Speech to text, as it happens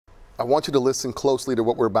I want you to listen closely to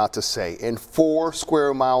what we're about to say. In 4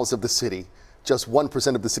 square miles of the city, just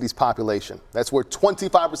 1% of the city's population. That's where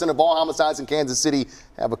 25% of all homicides in Kansas City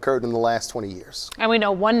have occurred in the last 20 years. And we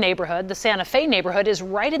know one neighborhood, the Santa Fe neighborhood, is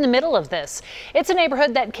right in the middle of this. It's a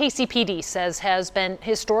neighborhood that KCPD says has been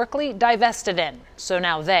historically divested in. So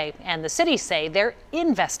now they and the city say they're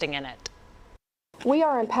investing in it. We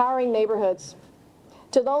are empowering neighborhoods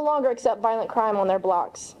to no longer accept violent crime on their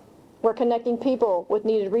blocks. We're connecting people with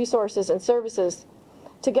needed resources and services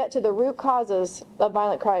to get to the root causes of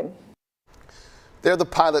violent crime. They're the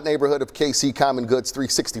pilot neighborhood of KC Common Goods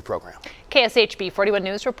 360 program. KSHB 41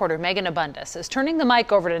 News reporter Megan Abundis is turning the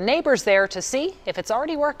mic over to neighbors there to see if it's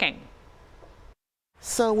already working.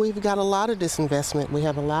 So we've got a lot of disinvestment. We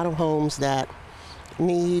have a lot of homes that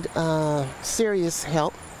need serious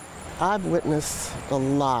help. I've witnessed a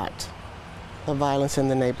lot of violence in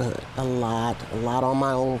the neighborhood, a lot on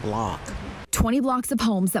my own block. 20 blocks of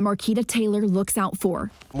homes that Marquita Taylor looks out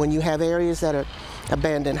for. When you have areas that are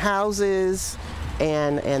abandoned houses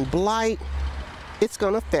and blight, it's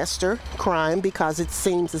going to fester crime because it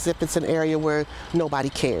seems as if it's an area where nobody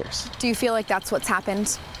cares. Do you feel like that's what's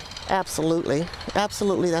happened? Absolutely.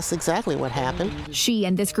 Absolutely. That's exactly what happened. She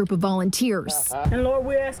and this group of volunteers and Lord,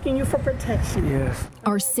 we're asking you for protection. Yes.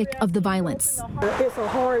 Are sick of the violence. It's a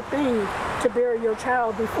hard thing to bury your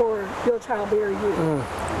child before your child bury you.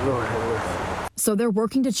 Lord have mercy. So they're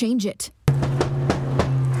working to change it.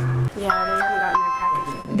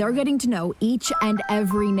 They're getting to know each and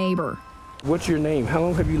every neighbor. What's your name? How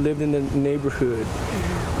long have you lived in the neighborhood?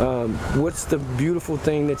 What's the beautiful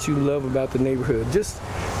thing that you love about the neighborhood? Just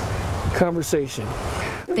conversation.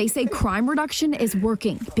 They say crime reduction is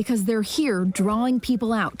working because they're here drawing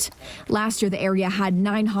people out. Last year, the area had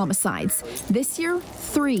 9 homicides. This year,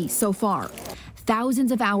 3 so far.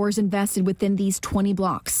 Thousands of hours invested within these 20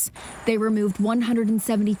 blocks. They removed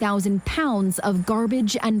 170,000 pounds of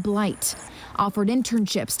garbage and blight, offered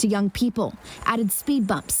internships to young people, added speed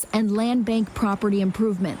bumps and land bank property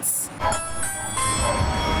improvements.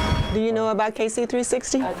 Do you know about KC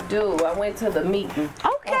 360? I do. I went to the meeting.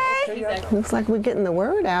 Okay. Looks like we're getting the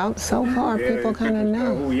word out so far. People kind of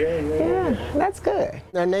know. Yeah, that's good.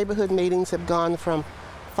 Our neighborhood meetings have gone from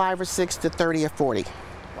 5 or 6 to 30 or 40.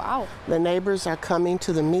 Wow. The neighbors are coming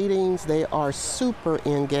to the meetings. They are super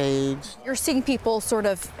engaged. You're seeing people sort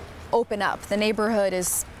of open up. The neighborhood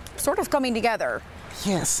is sort of coming together.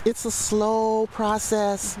 Yes, it's a slow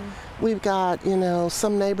process. We've got,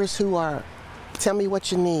 some neighbors who are, tell me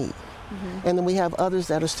what you need. And then we have others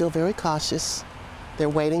that are still very cautious. They're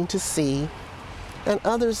waiting to see. And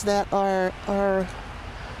others that are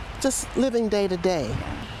just living day to day.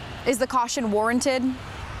 Is the caution warranted?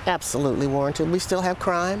 Absolutely warranted. We still have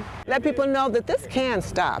crime. Let people know that this can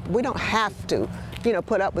stop. We don't have to,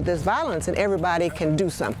 put up with this violence, and everybody can do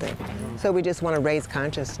something. So we just want to raise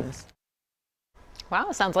consciousness.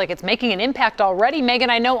 Wow, sounds like it's making an impact already. Megan,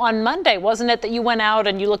 I know on Monday, wasn't it that you went out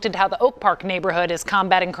and you looked into how the Oak Park neighborhood is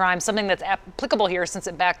combating crime, something that's applicable here since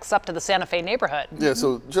it backs up to the Santa Fe neighborhood? Yeah,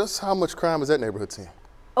 so just how much crime is that neighborhood seeing?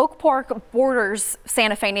 Oak Park borders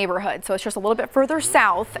Santa Fe neighborhood, so it's just a little bit further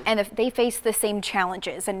south, and if they face the same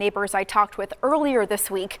challenges. And neighbors I talked with earlier this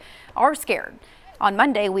week are scared. On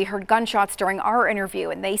Monday, we heard gunshots during our interview,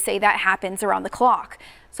 and they say that happens around the clock.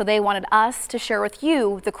 So they wanted us to share with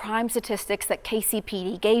you the crime statistics that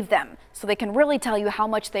KCPD gave them, so they can really tell you how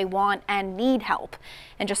much they want and need help.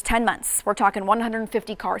 In just 10 months, we're talking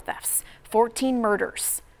 150 car thefts, 14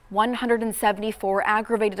 murders, 174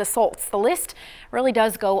 aggravated assaults. The list really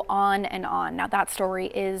does go on and on. Now, that story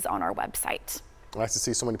is on our website. Nice to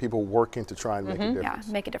see so many people working to try and make a difference.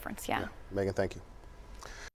 Yeah, make a difference, yeah. Megan, thank you.